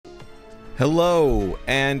Hello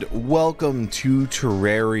and welcome to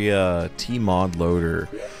Terraria T-Mod Loader.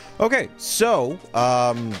 Okay, so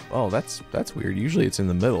oh, that's weird. Usually it's in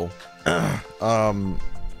the middle.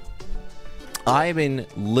 I've been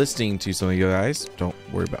listening to some of you guys. Don't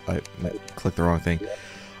worry about I clicked the wrong thing.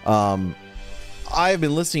 I've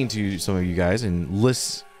been listening to some of you guys and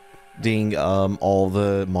listing all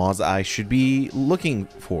the mods I should be looking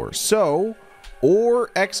for. So, or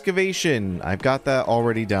excavation. I've got that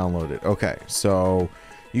already downloaded. Okay, so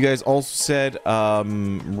you guys also said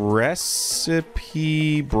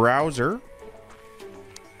recipe browser.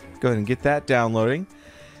 Go ahead and get that downloading.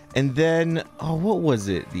 And then, oh, what was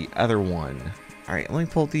it? The other one. All right, let me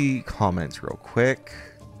pull the comments real quick.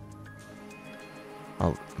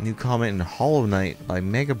 A new comment in Hollow Knight by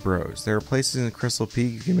Mega Bros. There are places in the Crystal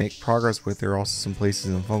Peak you can make progress with. There are also some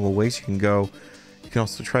places in Fungal Waste you can go. You can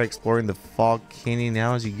also try exploring the Fog Canyon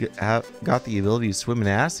now as you got the ability to swim in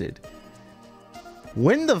acid.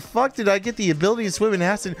 When the fuck did I get the ability to swim in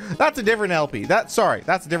acid? That's a different LP. That's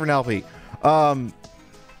a different LP.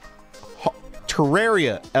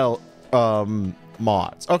 Terraria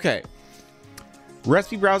mods. Okay.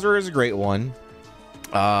 Recipe browser is a great one.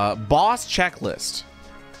 Boss checklist.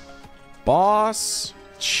 Boss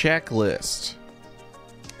checklist.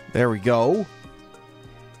 There we go.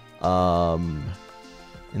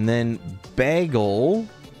 And then bagel.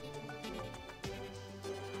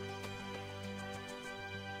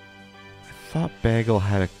 I thought bagel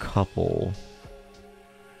had a couple.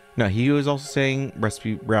 No, he was also saying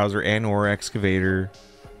recipe browser and or excavator.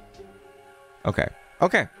 Okay.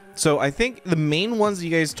 Okay. So I think the main ones you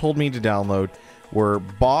guys told me to download were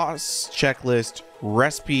boss checklist,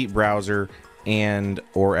 recipe browser, and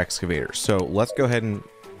or excavator. So let's go ahead and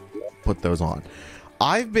put those on.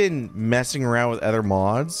 I've been messing around with other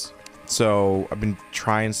mods. So I've been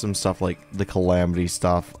trying some stuff like the Calamity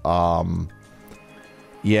stuff.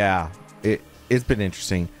 Yeah, it's been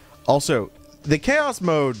interesting. Also, the chaos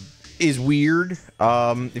mode is weird.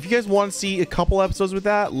 If you guys want to see a couple episodes with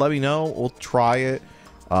that, let me know. We'll try it.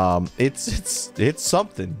 It's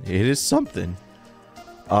something. It is something.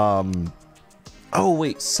 Oh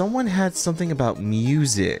wait, someone had something about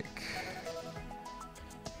music.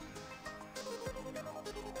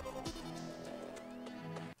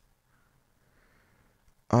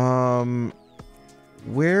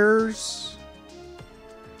 Where's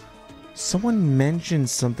someone mentioned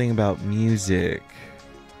something about music?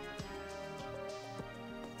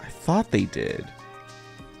 I thought they did.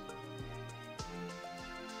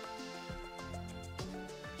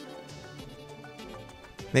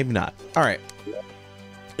 Maybe not. All right.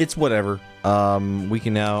 It's whatever. We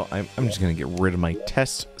can now, I'm just going to get rid of my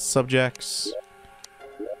test subjects.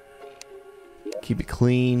 Keep it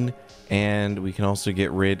clean. And we can also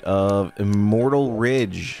get rid of Immortal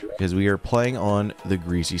Ridge because we are playing on the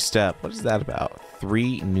Greasy Steppe. What is that about?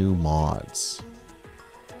 3 new mods.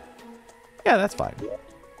 Yeah, that's fine.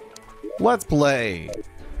 Let's play.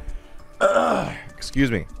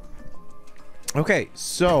 Excuse me. Okay,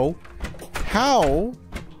 so how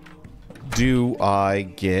do I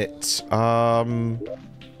get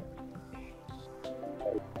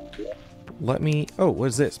let me, oh, what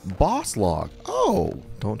is this? Boss log. Oh,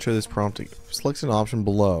 don't show this prompt. Select an option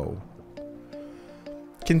below.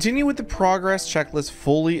 Continue with the progress checklist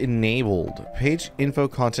fully enabled. Page info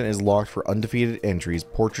content is locked for undefeated entries.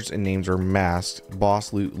 Portraits and names are masked.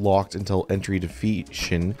 Boss loot locked until entry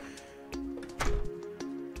defeation.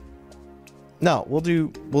 No, we'll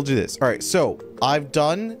do this. All right, so I've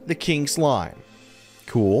done the King Slime.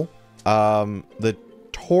 Cool. The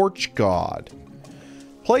Torch God.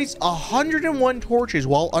 Place 101 torches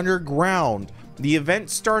while underground. The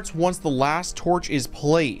event starts once the last torch is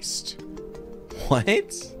placed.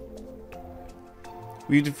 What?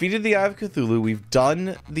 We've defeated the Eye of Cthulhu. We've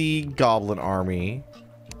done the Goblin Army.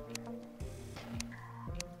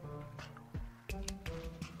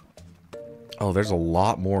 Oh, there's a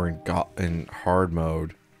lot more in hard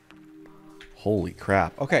mode. Holy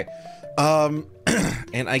crap. Okay.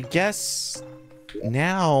 And I guess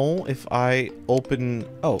now if I open,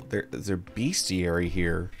 oh, there's a bestiary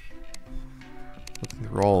here. Looking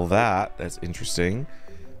through all of that, that's interesting.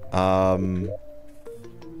 How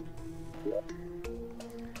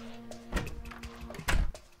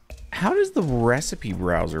does the recipe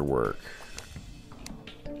browser work?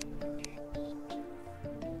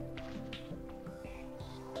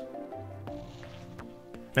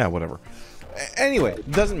 Yeah, whatever. Anyway,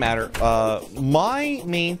 doesn't matter. My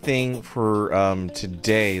main thing for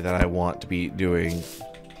today that I want to be doing,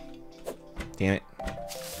 damn it,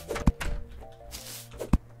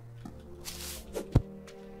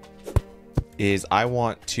 is I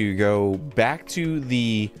want to go back to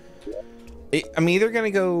the... I'm either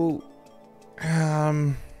going to go...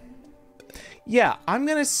 yeah, I'm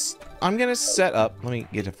gonna set up... Let me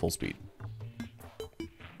get to full speed.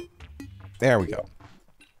 There we go.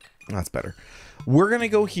 That's better. We're going to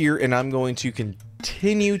go here, and I'm going to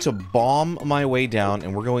continue to bomb my way down,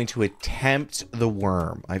 and we're going to attempt the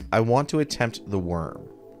worm. I want to attempt the worm.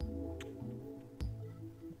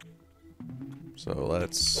 So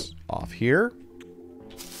let's off here.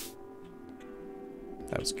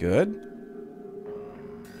 That was good.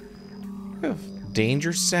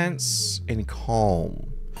 Danger sense and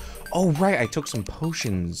calm. Oh, right. I took some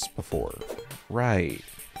potions before. Right.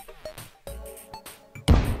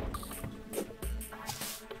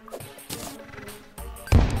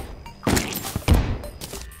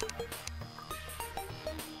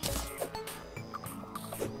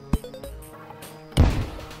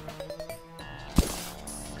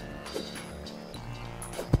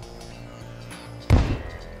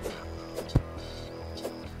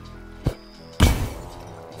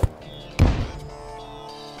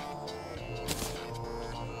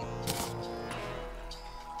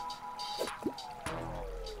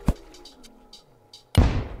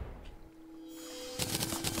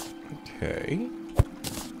 Okay.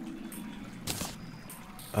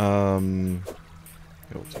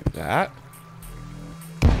 We'll do that.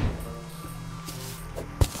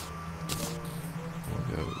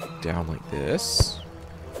 We'll go down like this.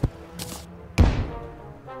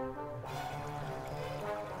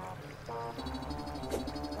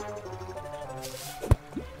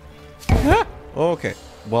 Ah! Okay.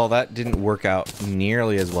 Well, that didn't work out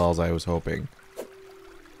nearly as well as I was hoping.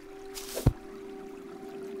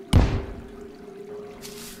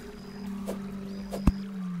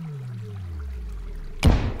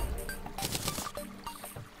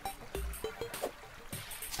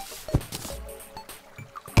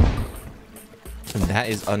 And that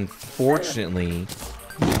is unfortunately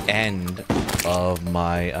the end of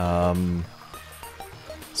my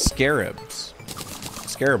scarab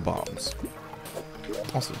bombs.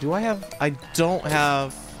 Also, do I have... I don't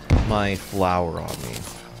have my flower on me.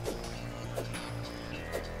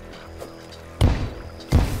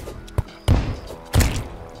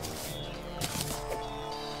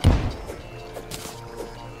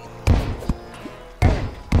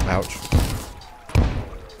 Ouch.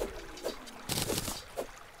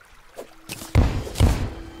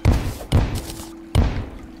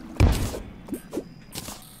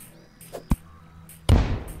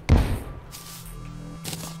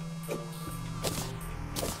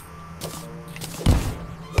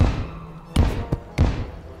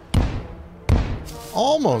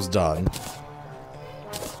 Almost done.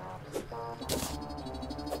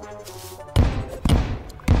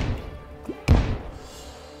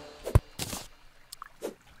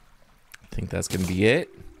 I think that's gonna be it.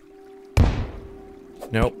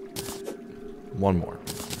 Nope. One more.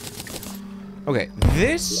 Okay,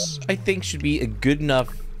 this I think should be a good enough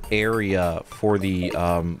area for the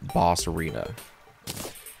boss arena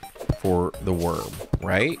for the worm,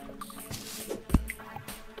 right?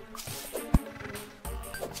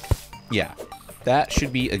 Yeah, that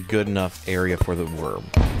should be a good enough area for the worm.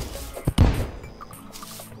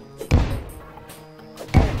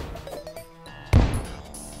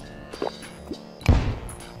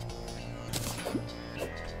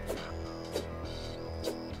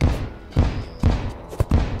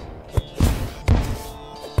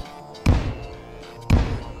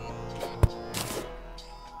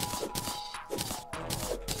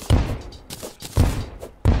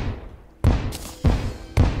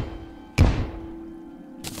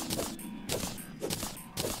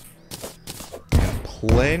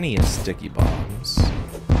 Plenty of sticky bombs.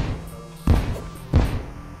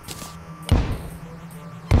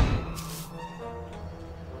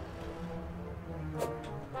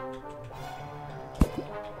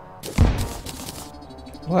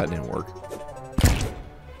 Well, that didn't work.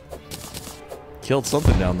 Killed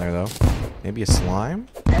something down there, though. Maybe a slime?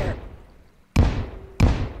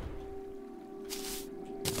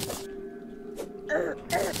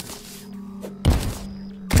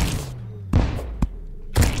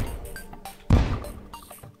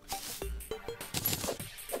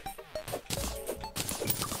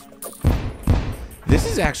 This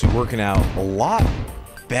is actually working out a lot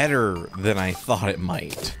better than I thought it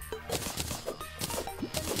might.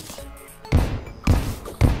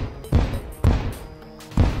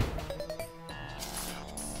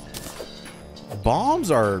 Bombs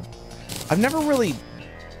are... I've never really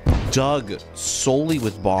dug solely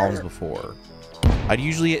with bombs before. I'd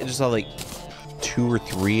usually just have like 2 or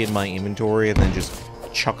 3 in my inventory and then just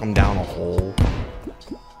chuck them down a hole.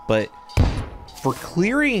 But for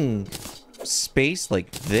clearing space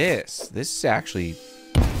like this is actually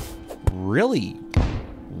really...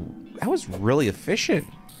 That was really efficient.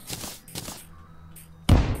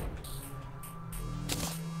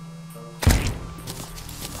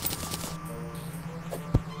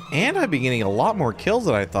 And I've been getting a lot more kills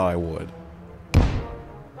than I thought I would.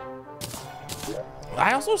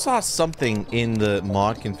 I also saw something in the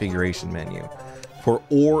mod configuration menu for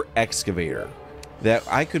ore excavator that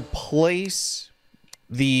I could place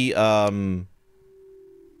the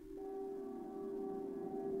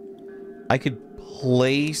I could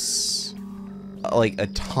place like a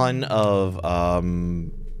ton of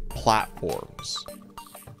platforms.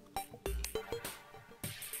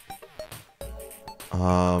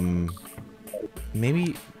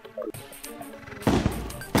 Maybe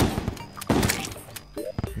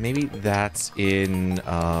that's in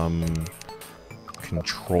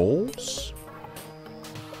controls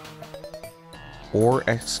or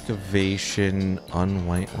excavation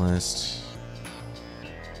unwhitelist.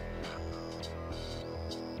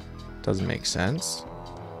 Doesn't make sense.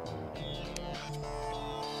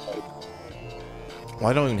 Well,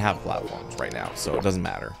 I don't even have platforms right now, so it doesn't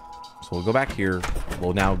matter. So we'll go back here.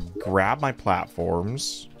 We'll now grab my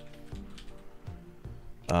platforms.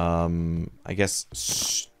 I guess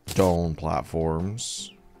stone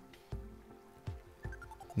platforms.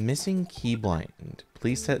 Missing keyblind.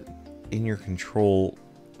 Please set in your control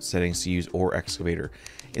settings to use ore excavator.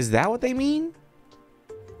 Is that what they mean?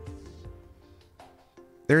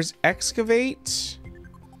 There's excavate.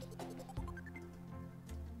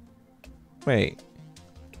 Wait.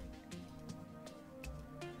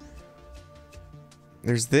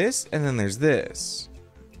 There's this, and then there's this.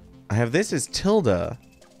 I have this as tilde,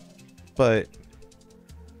 but...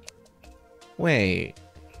 Wait.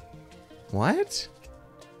 What?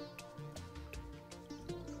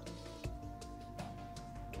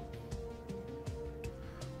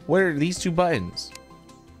 What are these two buttons?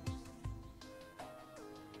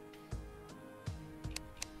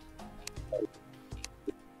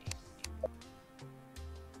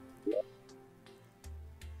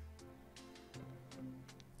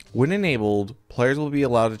 When enabled, players will be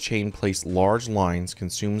allowed to chain place large lines,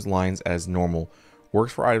 consumes lines as normal,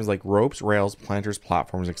 works for items like ropes, rails, planters,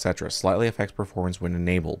 platforms, etc. Slightly affects performance when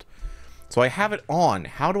enabled. So I have it on.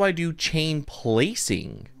 How do I do chain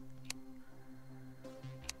placing?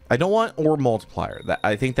 I don't want ore multiplier.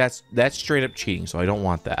 I think that's straight up cheating, so I don't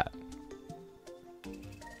want that.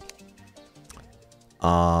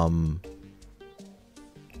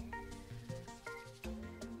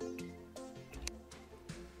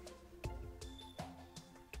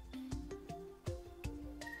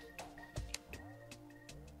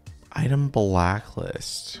 Item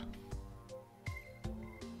blacklist.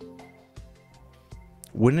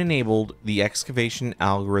 When enabled, the excavation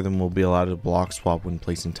algorithm will be allowed to block swap when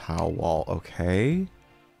placing tile wall. Okay.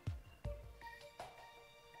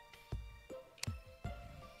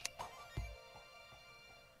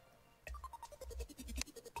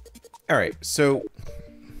 All right, so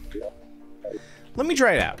let me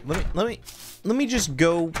try it out. Let me just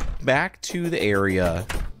go back to the area,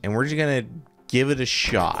 and we're just gonna give it a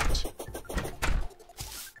shot.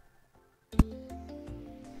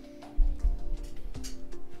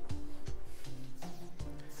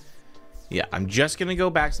 Yeah, I'm just gonna go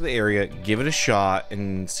back to the area, give it a shot,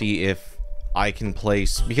 and see if I can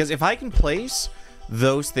place, because if I can place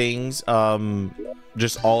those things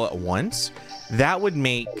just all at once, that would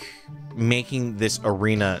make making this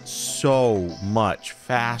arena so much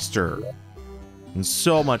faster and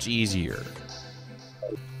so much easier.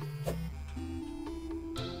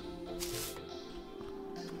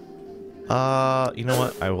 You know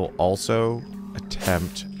what? I will also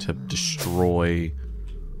attempt to destroy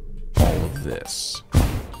all of this.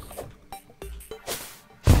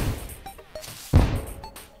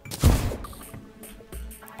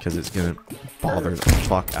 Because it's gonna bother the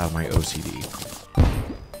fuck out of my OCD.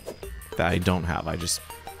 That I don't have.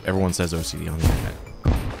 Everyone says OCD on the internet.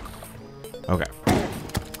 Okay.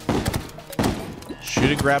 Should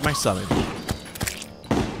have grabbed my summon.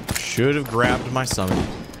 Should have grabbed my summon.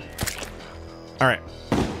 Alright.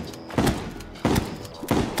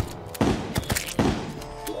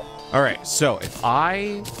 Alright, so if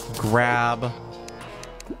I grab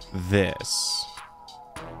this,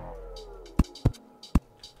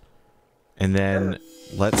 and then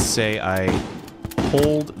let's say I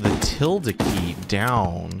hold the tilde key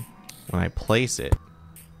down when I place it.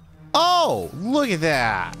 Oh, look at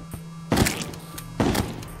that.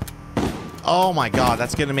 Oh my god,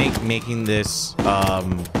 that's gonna make making this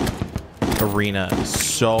arena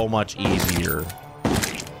so much easier.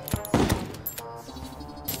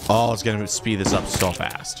 Oh, it's gonna speed this up so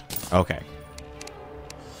fast. Okay.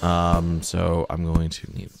 So I'm going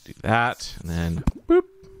to need to do that, and then boop.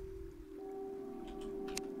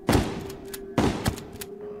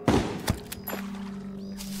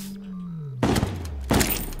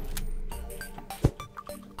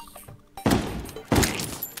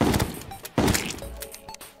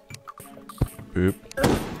 Boop.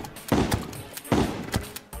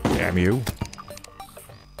 Damn you.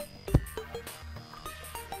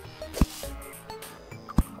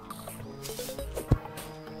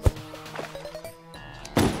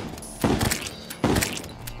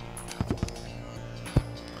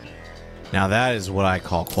 Now that is what I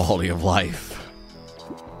call quality of life.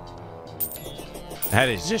 That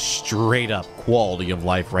is just straight up quality of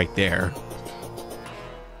life right there.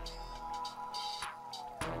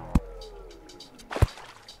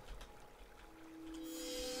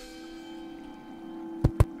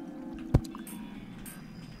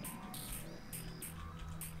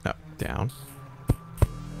 Up, down.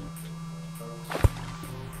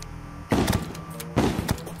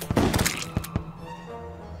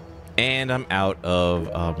 And I'm out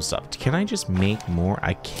of stuff. Can I just make more?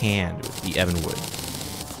 I can with the ebon wood.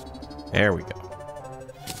 There we go.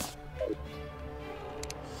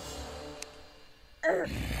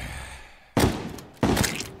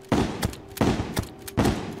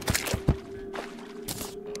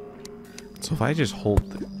 So if I just hold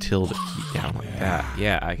the tilde key down like that,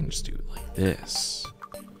 yeah, I can just do it like this.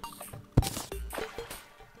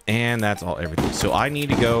 And that's all, everything. So I need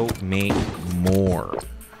to go make more.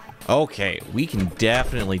 Okay, we can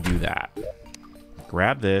definitely do that.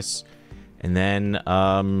 Grab this, and then,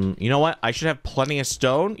 you know what? I should have plenty of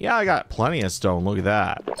stone. Yeah, I got plenty of stone. Look at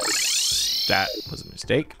that. That was a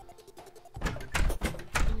mistake.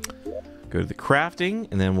 Go to the crafting,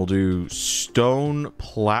 and then we'll do stone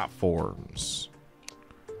platforms.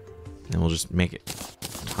 And we'll just make it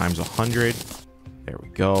times 100. There we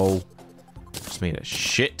go. Just made a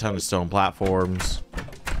shit ton of stone platforms.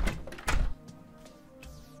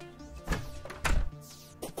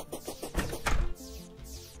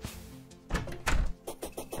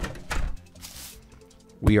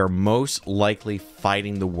 We are most likely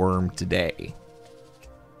fighting the worm today.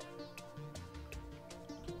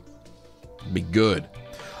 Be good.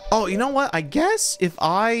 Oh, you know what? I guess if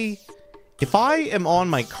I am on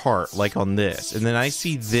my cart, like on this, and then I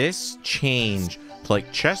see this change to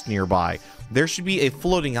like chest nearby, there should be a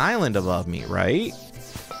floating island above me, right?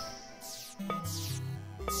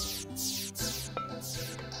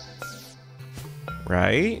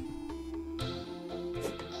 Right?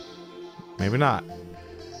 Maybe not.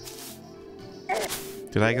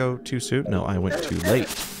 Did I go too soon? No, I went too late.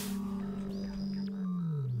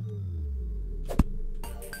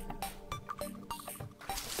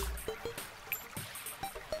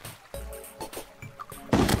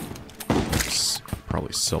 There's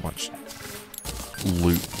probably so much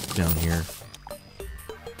loot down here.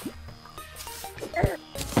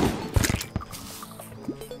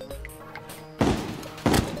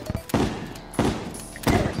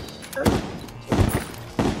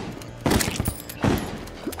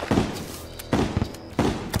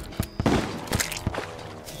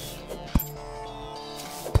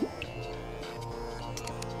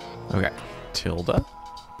 Okay, tilde,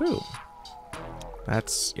 boom.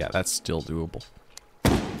 That's, yeah, that's still doable.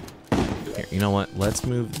 Here, you know what? Let's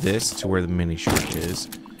move this to where the mini shark is,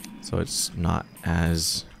 so it's not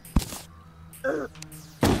as...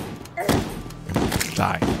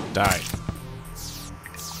 Die, die.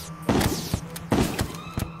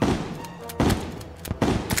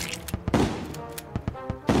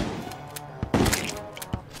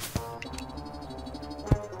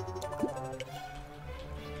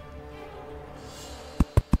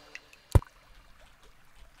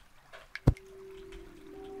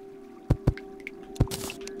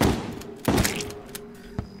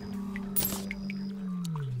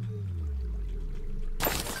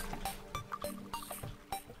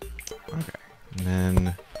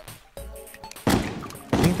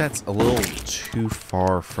 That's a little too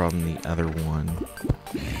far from the other one.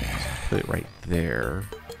 Let's put it right there.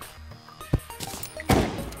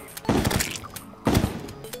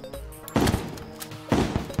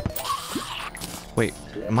 Wait,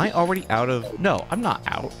 am I already out of... No, I'm not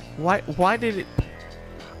out. Why did it...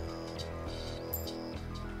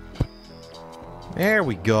 There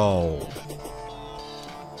we go.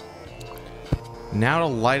 Now to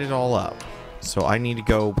light it all up. So I need to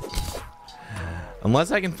go...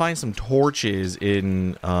 Unless I can find some torches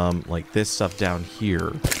in, like this stuff down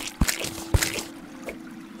here.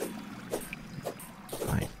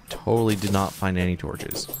 totally did not find any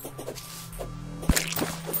torches.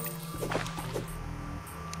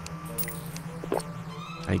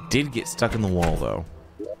 I did get stuck in the wall, though.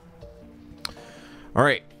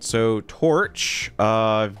 Alright, so torch.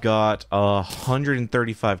 I've got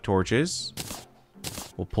 135 torches.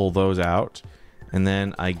 We'll pull those out. And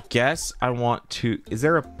then I guess I want to... Is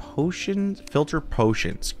there a potion? Filter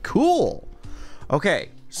potions. Cool!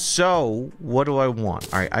 Okay, so what do I want?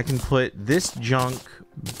 Alright, I can put this junk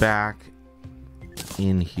back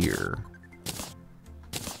in here.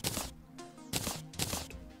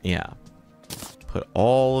 Yeah. Put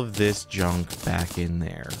all of this junk back in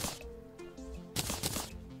there.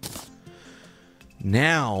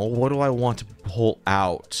 Now, what do I want to pull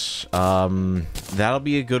out? That'll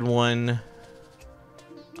be a good one.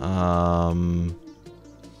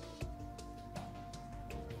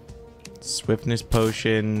 Swiftness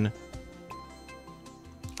potion.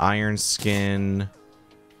 Iron skin.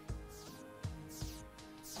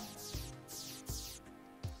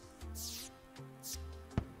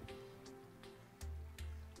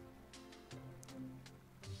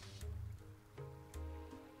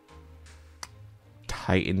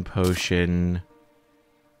 Titan potion.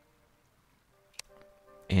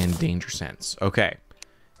 And danger sense. Okay.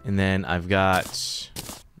 And then I've got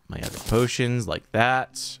my other potions like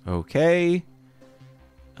that. Okay.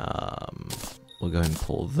 We'll go ahead and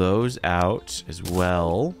pull those out as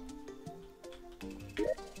well.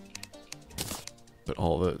 But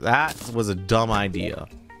all of that was a dumb idea.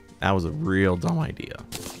 That was a real dumb idea.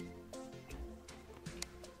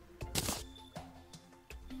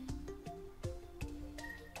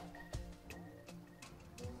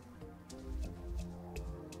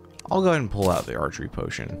 I'll go ahead and pull out the archery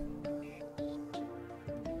potion.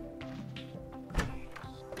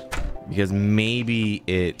 Because maybe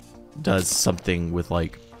it does something with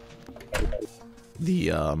like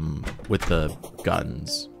the with the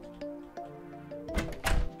guns.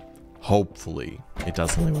 Hopefully it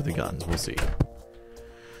does something with the guns. We'll see.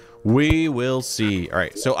 We will see. All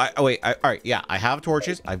right. So all right. Yeah, I have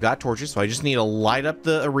torches. I've got torches. So I just need to light up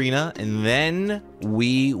the arena and then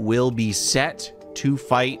we will be set to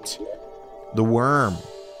fight the worm.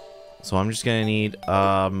 So I'm just gonna need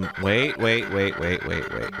wait,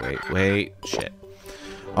 shit.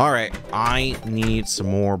 All right, I need some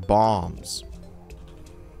more bombs.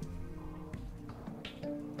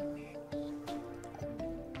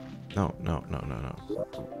 No.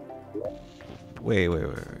 Wait.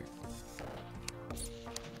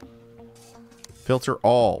 Filter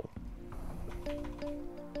all.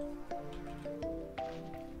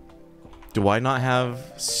 Do I not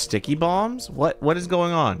have sticky bombs? What is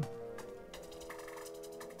going on?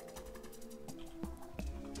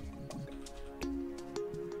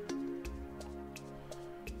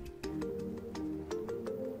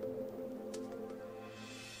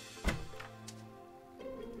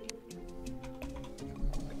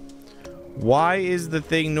 Why is the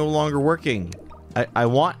thing no longer working? I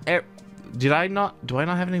want... Do I not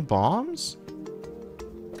have any bombs?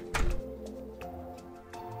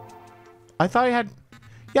 I thought I had...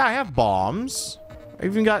 Yeah, I have bombs. I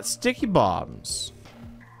even got sticky bombs.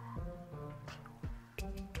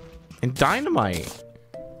 And dynamite.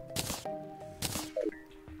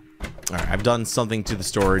 Alright, I've done something to the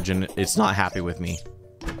storage and it's not happy with me.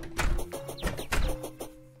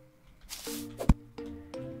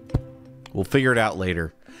 We'll figure it out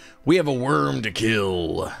later. We have a worm to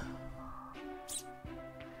kill.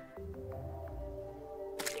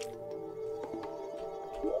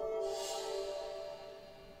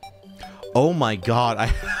 Oh my god,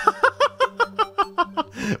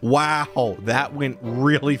 wow, that went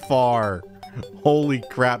really far. Holy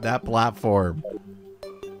crap, that platform.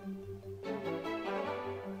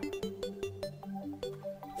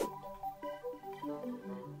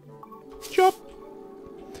 Jump.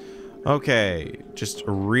 Okay, just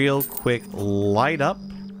a real quick light up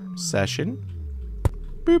session.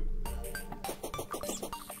 Boop.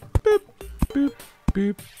 Boop, boop,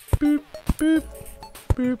 boop, boop, boop,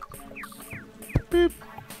 boop. Boop.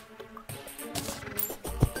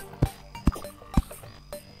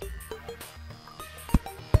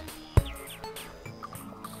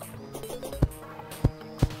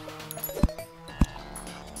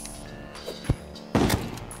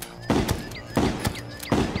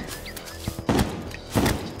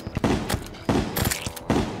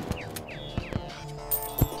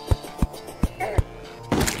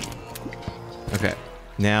 Okay,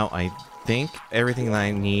 now I think everything that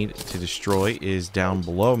I need to destroy is down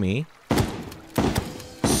below me.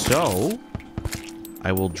 So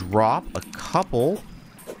I will drop a couple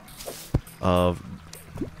of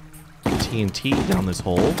TNT down this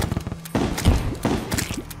hole.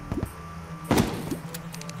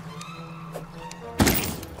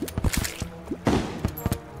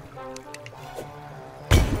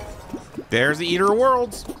 There's the Eater of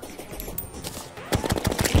Worlds.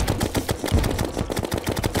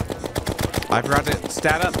 I forgot to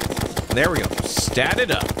stat up. There we go. Stat it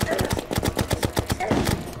up.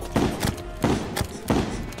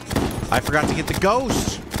 I forgot to get the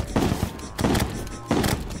ghost.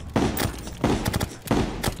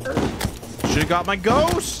 Should have got my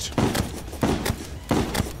ghost.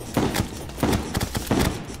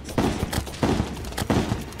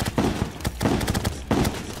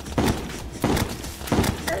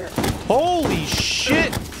 Holy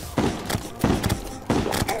shit.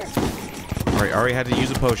 Alright, I already had to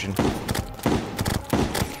use a potion.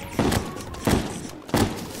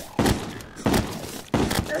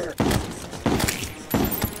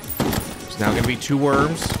 There's now gonna be 2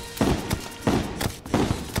 worms.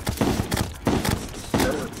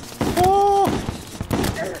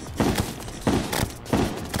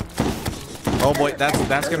 Oh boy,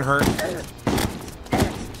 that's gonna hurt.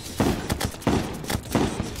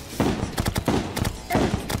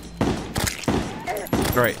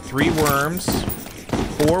 All right, 3 worms,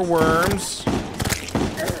 4 worms.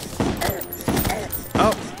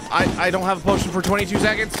 Oh, I don't have a potion for 22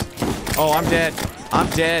 seconds. Oh, I'm dead. I'm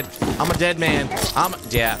dead. I'm a dead man.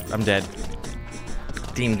 Yeah, I'm dead.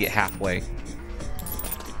 Didn't even get halfway.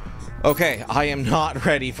 Okay, I am not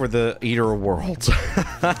ready for the Eater of Worlds.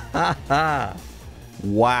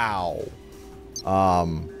 Wow.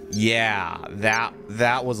 Yeah,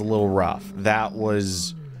 that was a little rough. That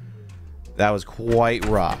was quite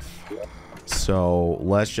rough. So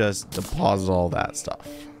let's just deposit all that stuff.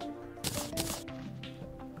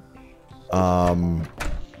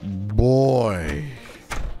 Boy.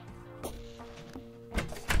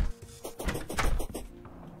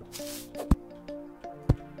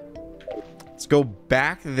 Let's go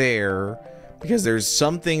back there because there's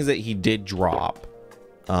some things that he did drop.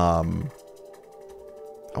 I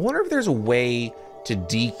wonder if there's a way to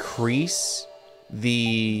decrease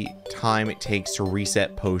the time it takes to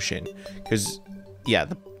reset potion, because yeah,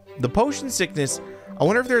 the potion sickness, I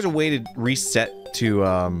wonder if there's a way to reset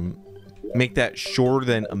to make that shorter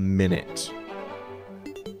than a minute.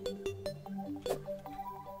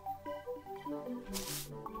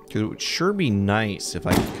 Because it would sure be nice if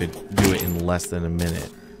I could do it in less than a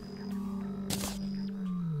minute.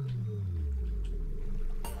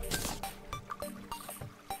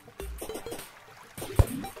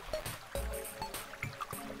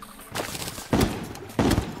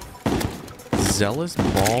 Zealous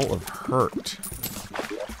Ball of Hurt.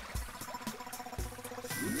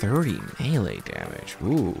 30 melee damage.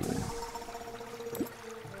 Ooh.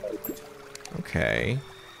 Okay.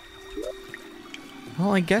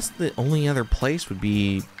 Well, I guess the only other place would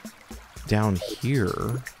be down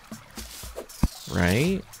here.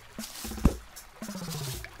 Right?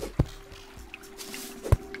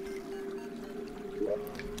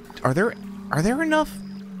 Are there enough?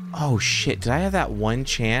 Oh shit, did I have that one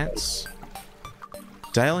chance?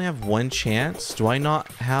 Did I only have one chance? Do I not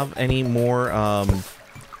have any more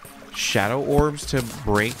shadow orbs to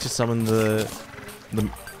break to summon the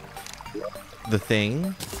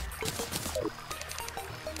thing?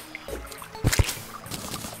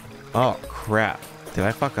 Oh crap. Did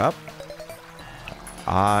I fuck up?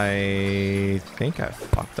 I think I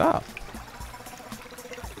fucked up.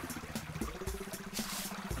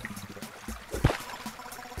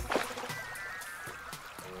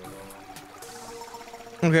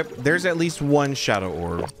 Okay, there's at least one shadow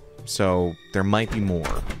orb, so there might be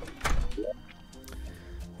more.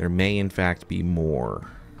 There may in fact be more.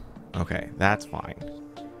 Okay, that's fine.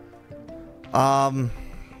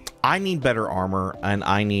 I need better armor and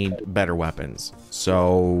I need better weapons.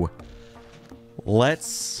 So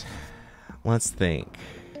let's think.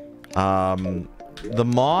 The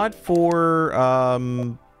mod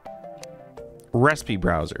for recipe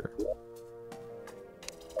browser.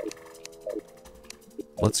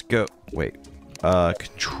 Let's go. Wait.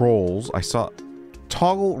 Controls. I saw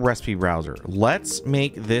toggle recipe browser. Let's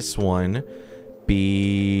make this one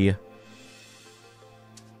be,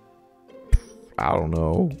 I don't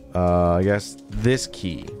know. I guess this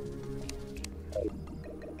key.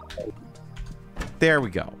 There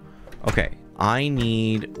we go. Okay. I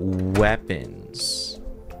need weapons.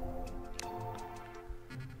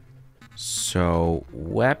 So,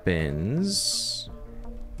 weapons.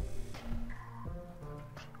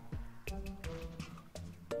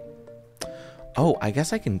 Oh, I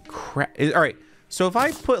guess I can craft. All right. So if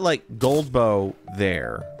I put like gold bow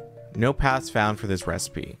there, no paths found for this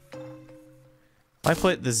recipe. If I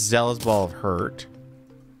put the zealous ball of hurt.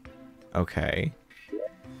 Okay.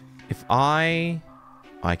 If I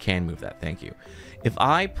can move that. Thank you. If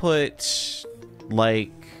I put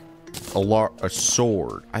like a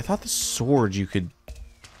sword. I thought the sword you could...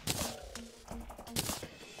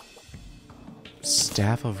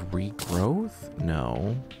 Staff of Regrowth?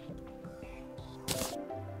 No.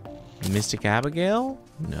 Mystic Abigail?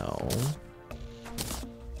 No.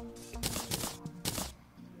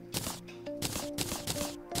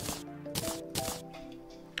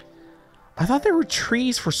 I thought there were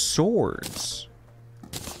trees for swords.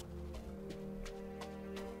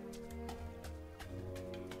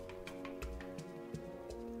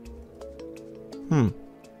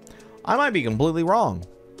 I might be completely wrong.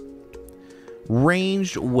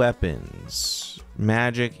 Ranged weapons.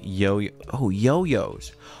 Magic yo-yo. Oh,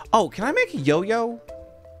 yo-yos. Oh, can I make a yo-yo?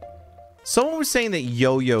 Someone was saying that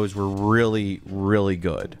yo-yos were really, really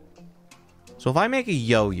good. So if I make a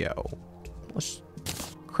yo-yo, let's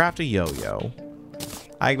craft a yo-yo.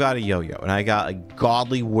 I got a yo-yo, and I got a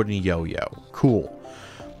godly wooden yo-yo. Cool.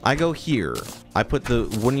 I go here. I put the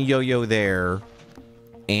wooden yo-yo there,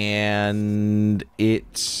 and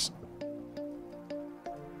it's...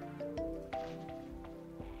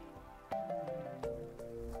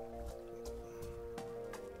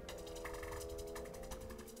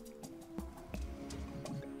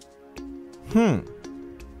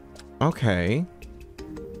 Okay.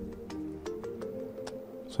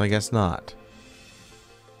 So I guess not.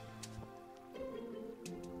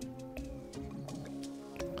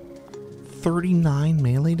 $39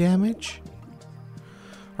 melee damage?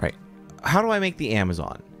 Alright. How do I make the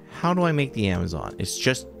Amazon? How do I make the Amazon? It's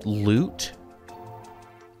just loot?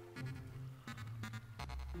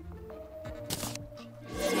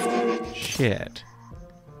 Shit.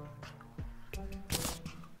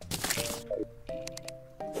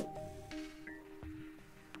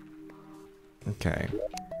 Okay.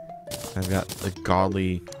 I've got the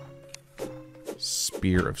godly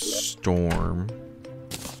Spear of Storm.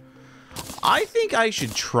 I think I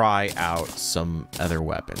should try out some other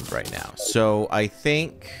weapons right now. So I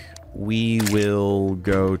think we will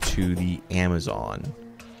go to the Amazon,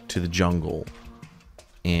 to the jungle,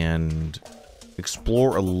 and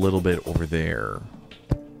explore a little bit over there.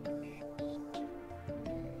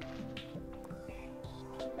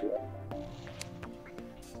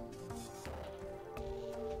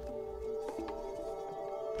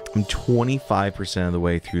 I'm 25% of the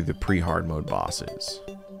way through the pre-hard mode bosses.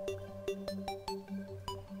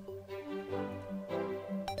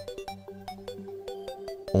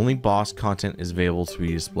 Only boss content is available to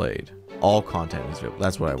be displayed. All content is available.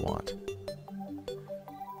 That's what I want.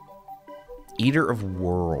 Eater of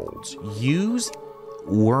Worlds. Use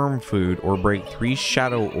worm food or break 3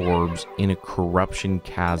 shadow orbs in a corruption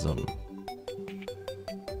chasm.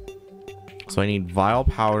 So I need vile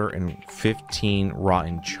powder and 15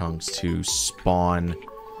 rotten chunks to spawn,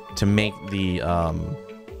 to make the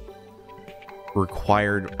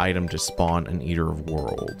required item to spawn an Eater of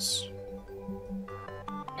Worlds.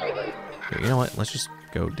 Okay, you know what? Let's just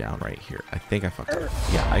go down right here. I think I fucked up.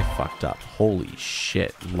 Yeah, I fucked up. Holy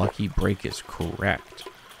shit. Lucky break is correct.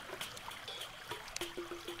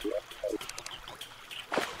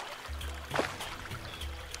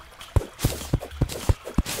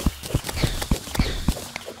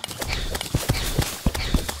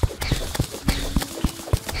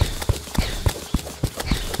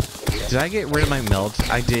 Did I get rid of my metal?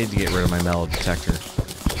 I did get rid of my metal detector.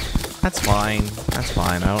 That's fine. That's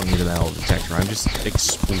fine. I don't need a metal detector. I'm just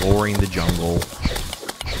exploring the jungle.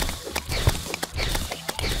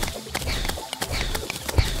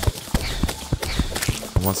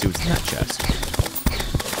 I want to see what's in that chest.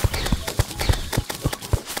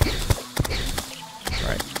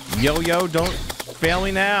 Alright. Yo-yo, don't fail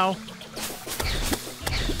me now.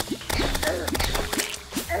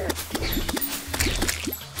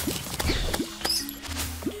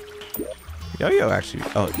 Yo-yo actually...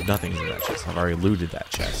 Oh, nothing's in that chest. I've already looted that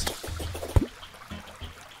chest.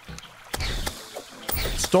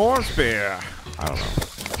 Storm Spear! I don't know.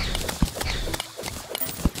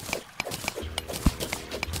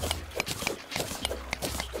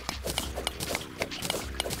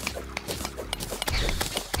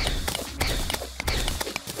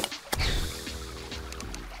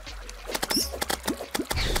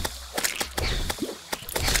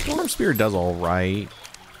 Storm Spear does all right.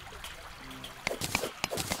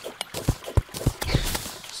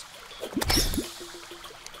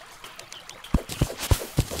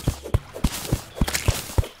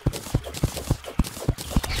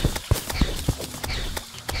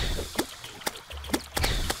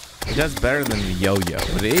 It does better than the yo-yo,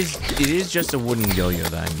 but it is just a wooden yo-yo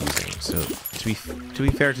that I'm using. So to be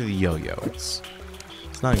fair to the yo-yo, it's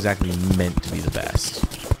not exactly meant to be the best.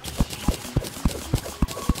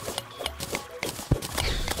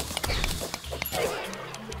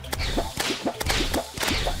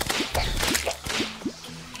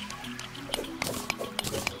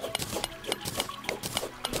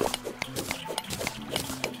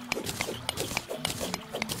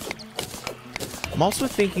 I'm also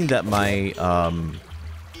thinking that my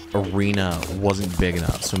arena wasn't big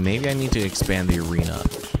enough, so maybe I need to expand the arena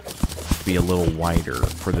to be a little wider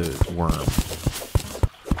for the worm.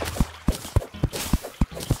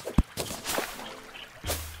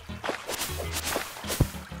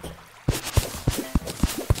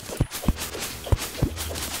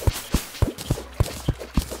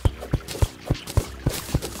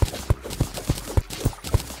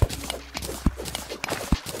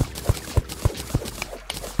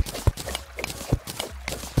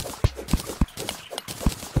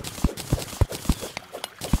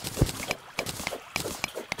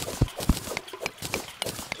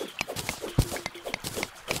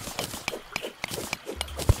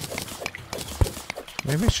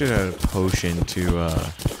 Maybe I should have a potion to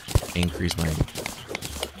increase my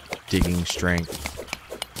digging strength.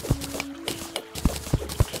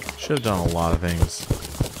 Should have done a lot of things.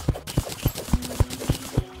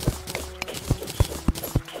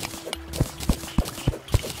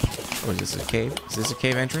 What is this, a cave? Is this a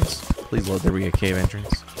cave entrance? Please let there be a cave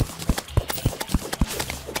entrance.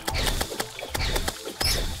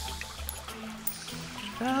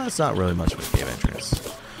 It's not really much of a cave entrance.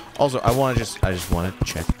 Also, I just want to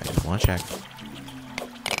check. I just want to check.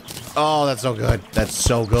 Oh, that's so good. That's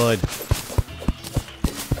so good.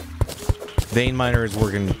 Vein miner is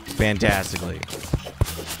working fantastically.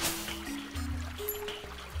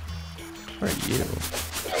 Where are you?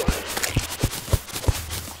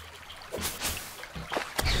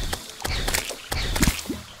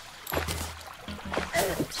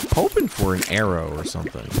 Hoping for an arrow or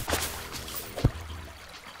something.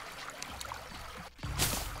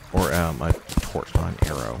 Or a torch, not an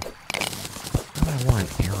arrow. Why do I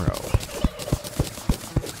want an arrow?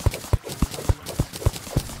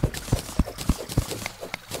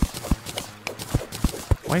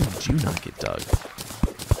 Why did you not get dug?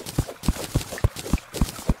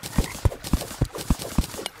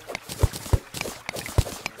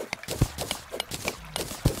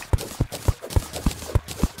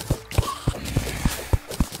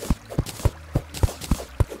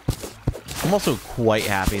 I'm also quite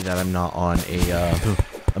happy that I'm not on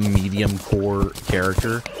a medium core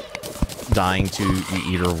character dying to the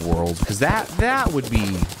Eater of Worlds, because that would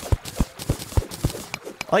be,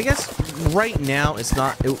 I guess right now it's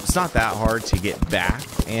not that hard to get back,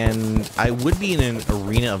 and I would be in an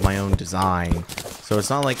arena of my own design, so it's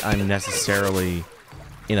not like I'm necessarily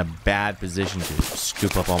in a bad position to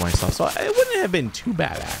scoop up all my stuff. So it wouldn't have been too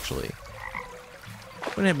bad, actually.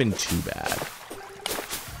 Wouldn't have been too bad.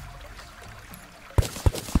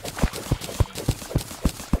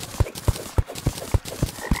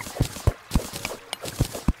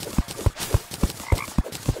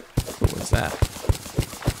 That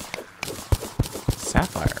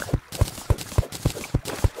sapphire.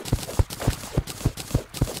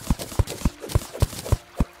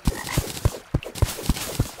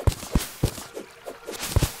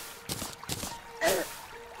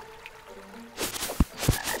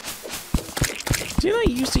 Didn't I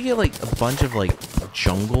used to get like a bunch of like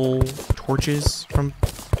jungle torches from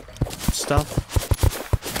stuff?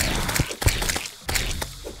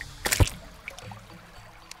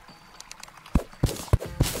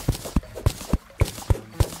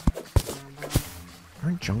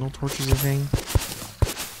 Jungle torches a thing?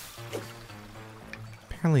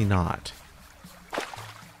 Apparently not.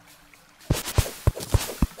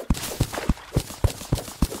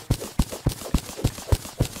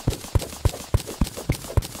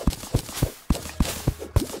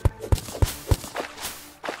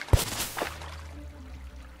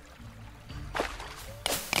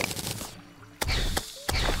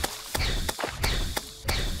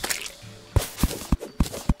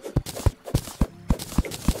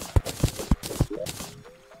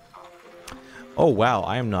 Oh wow,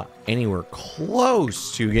 I am not anywhere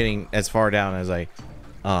close to getting as far down as I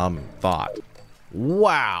thought.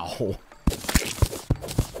 Wow.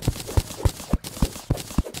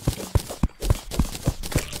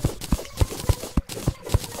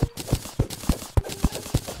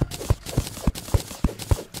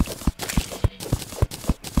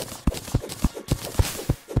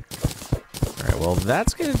 Well,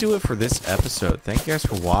 that's going to do it for this episode. Thank you guys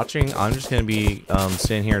for watching. I'm just going to be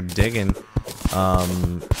sitting here digging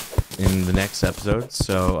in the next episode.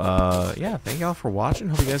 So, yeah, thank y'all for watching.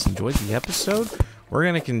 Hope you guys enjoyed the episode. We're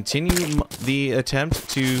going to continue the attempt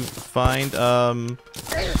to find a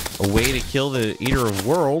way to kill the Eater of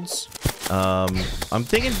Worlds. I'm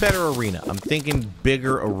thinking better arena. I'm thinking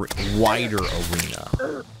bigger, wider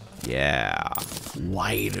arena. Yeah,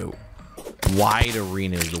 wide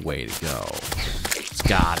arena is the way to go. It's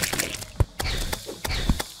gotta be.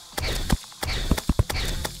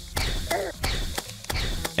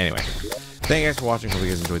 Anyway, thank you guys for watching. Hope you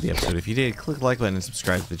guys enjoyed the episode. If you did, click the like button and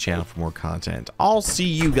subscribe to the channel for more content. I'll see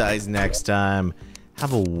you guys next time.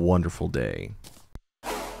 Have a wonderful day.